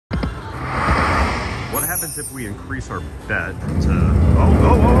what happens if we increase our bet to...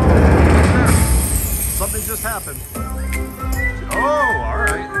 Oh, something just happened. Oh, all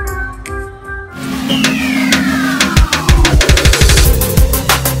right.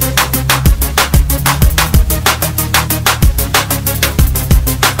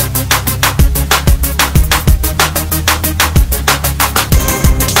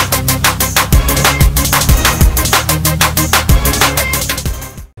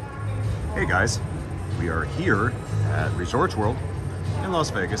 Hey guys, we are here at Resorts World in Las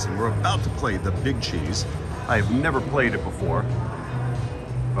Vegas and we're about to play the Big Cheese. I've never played it before,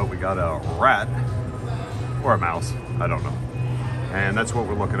 but we got a rat or a mouse, I don't know. And that's what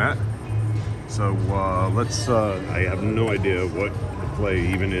we're looking at. So let's, I have no idea what the play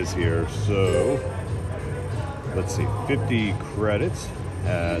even is here. So let's see, 50 credits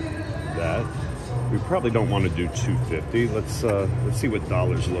at that. We probably don't want to do 250. Let's see what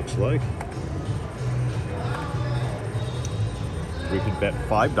dollars looks like. We could bet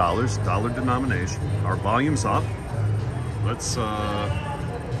 $5, dollar denomination. Our volume's up. Let's get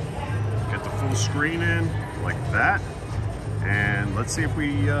the full screen in like that. And let's see if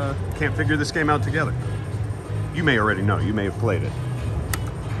we can't figure this game out together. You may already know, you may have played it.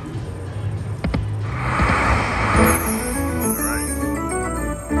 All right.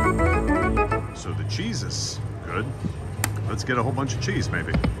 So the cheese is good. Let's get a whole bunch of cheese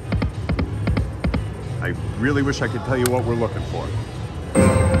maybe. I really wish I could tell you what we're looking for.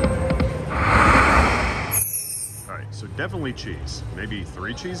 All right, so definitely cheese. Maybe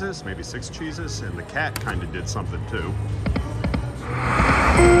 3 cheeses, maybe 6 cheeses, and the cat kind of did something too.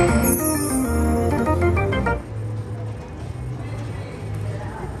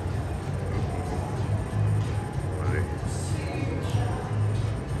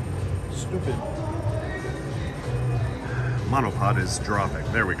 Stupid. Monopod is dropping.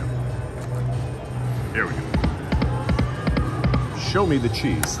 There we go. Here we go. Show me the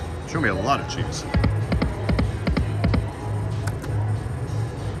cheese. Show me a lot of cheese.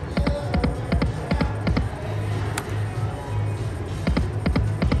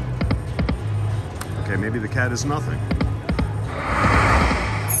 Okay, maybe the cat is nothing.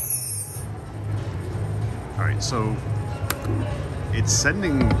 All right, so it's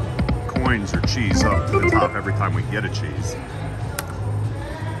sending coins or cheese up to the top every time we get a cheese.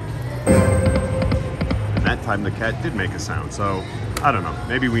 That time the cat did make a sound, so I don't know,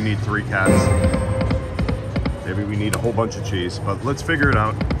 maybe we need 3 cats, maybe we need a whole bunch of cheese, but let's figure it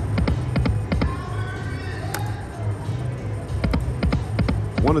out.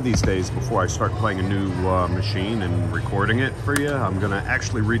 One of these days, before I start playing a new machine and recording it for you, I'm gonna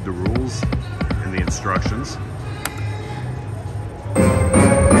actually read the rules and the instructions.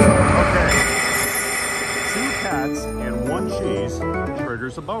 Okay, 2 cats and 1 cheese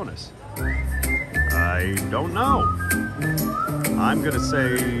triggers a bonus. I don't know. I'm gonna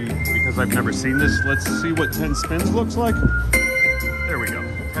say, because I've never seen this, let's see what 10 spins looks like. There we go,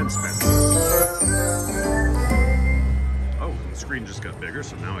 10 spins. Oh, the screen just got bigger,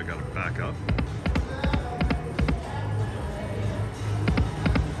 so now I gotta back up.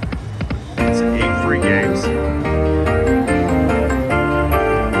 It's 8 free games.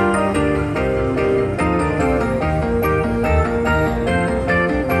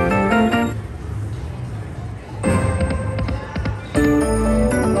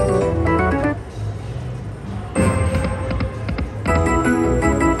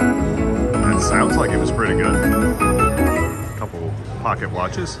 Sounds like it was pretty good. A couple pocket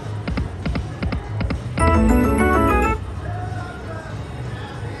watches.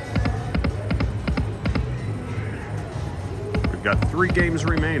 We've got 3 games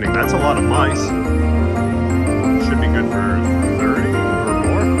remaining. That's a lot of mice. Should be good for 30 or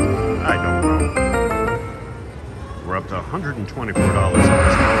more. I don't know. We're up to $124 on this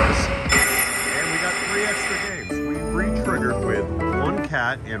bonus. And we got 3 extra games. We re-triggered with 1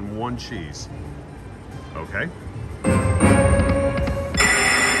 cat and 1 cheese. Okay. And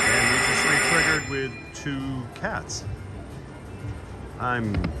we just re-triggered with 2 cats.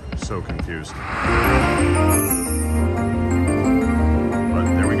 I'm so confused. But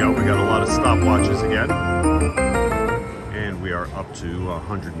there we go. We got a lot of stopwatches again. And we are up to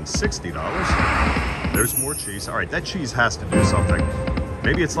 $160. There's more cheese. All right, that cheese has to do something.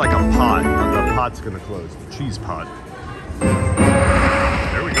 Maybe it's like a pot, but the pot's gonna close. The cheese pot.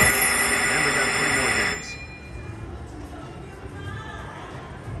 There we go. And we got 3 more games.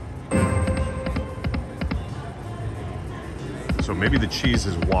 So maybe the cheese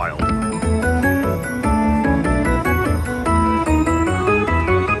is wild.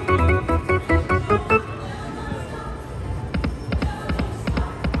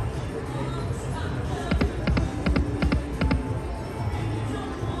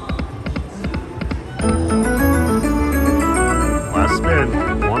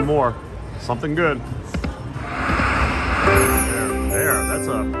 more. Something good. There. That's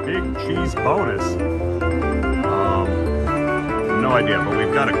a big cheese bonus. No idea, but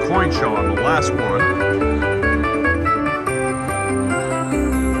we've got a coin show on the last one.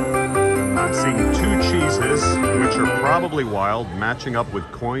 I'm seeing 2 cheeses, which are probably wild, matching up with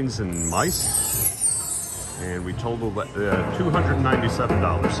coins and mice. And we totaled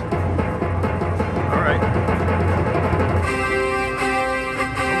 $297. All right.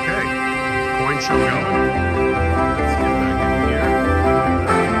 Okay. Coin show going. Let's get back in here.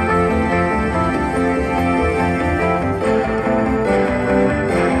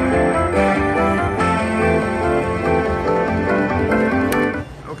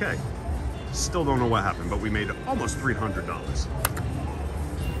 Okay. Still don't know what happened, but we made almost $300.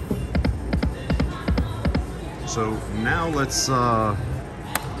 So now let's, I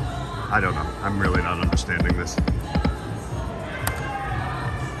don't know. I'm really not understanding this.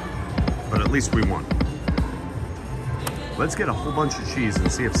 But at least we won. Let's get a whole bunch of cheese and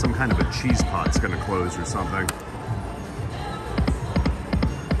see if some kind of a cheese pot's gonna close or something.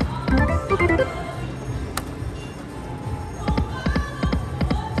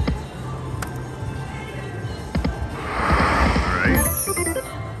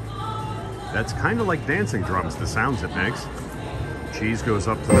 That's kind of like dancing drums, the sounds it makes. Cheese goes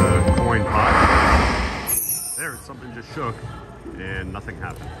up to the coin pot. There, something just shook and nothing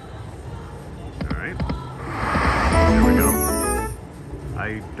happened. All right, there we go.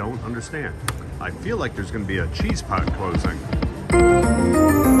 I don't understand. I feel like there's gonna be a cheese pot closing.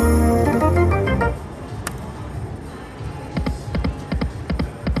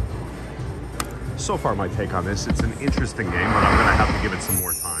 So far, my take on this, it's an interesting game, but I'm gonna have to give it some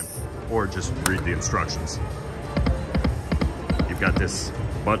more time. Or just read the instructions. You've got this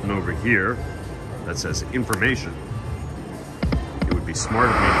button over here that says information. It would be smart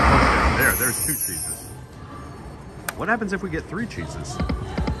of me to push it. There's 2 cheeses. What happens if we get 3 cheeses?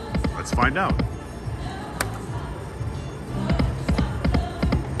 Let's find out.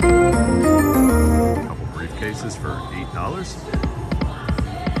 A couple briefcases for $8.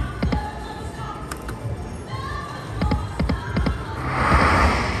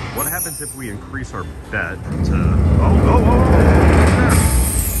 What happens if we increase our bet to... Oh, there.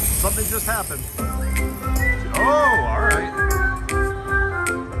 Something just happened. Oh, all right.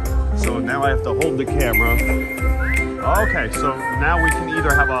 So now I have to hold the camera. Okay, so now we can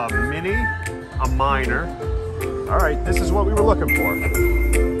either have a mini, a minor. All right, this is what we were looking for.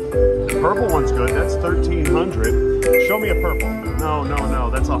 The purple one's good, that's 1,300. Show me a purple. No,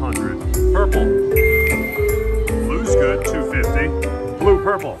 that's 100. Purple. Blue's good, 250. Blue,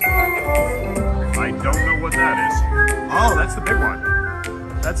 purple. I don't know what that is. Oh, that's the big one.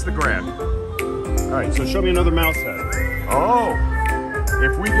 That's the grand. All right, so show me another mouse head. Oh,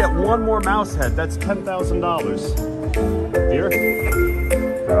 if we get one more mouse head, that's $10,000. Here.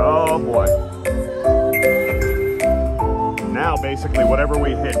 Oh boy. Now, basically, whatever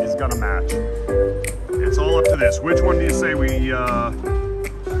we hit is gonna match. It's all up to this. Which one do you say we,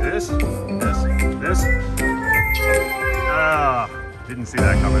 this? Didn't see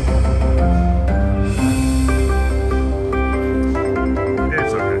that coming.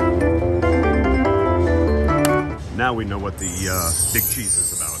 It's okay. Now we know what the big cheese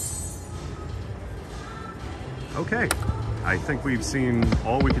is about. Okay, I think we've seen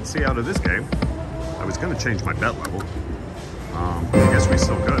all we could see out of this game. I was gonna change my bet level. I guess we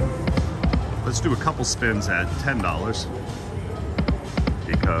still could. Let's do a couple spins at $10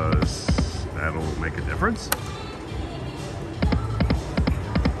 because that'll make a difference.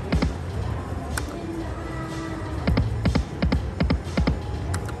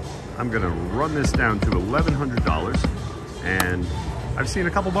 I'm gonna run this down to $1,100, and I've seen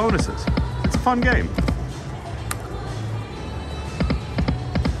a couple bonuses. It's a fun game.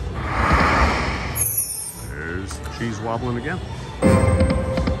 There's cheese wobbling again.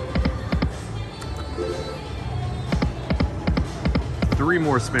 Three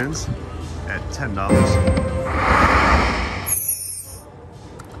more spins at $10.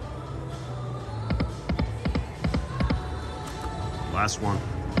 Last one.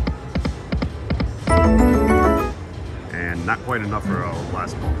 And not quite enough for a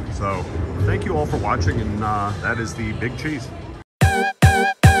last ball. So thank you all for watching, and that is the big cheese.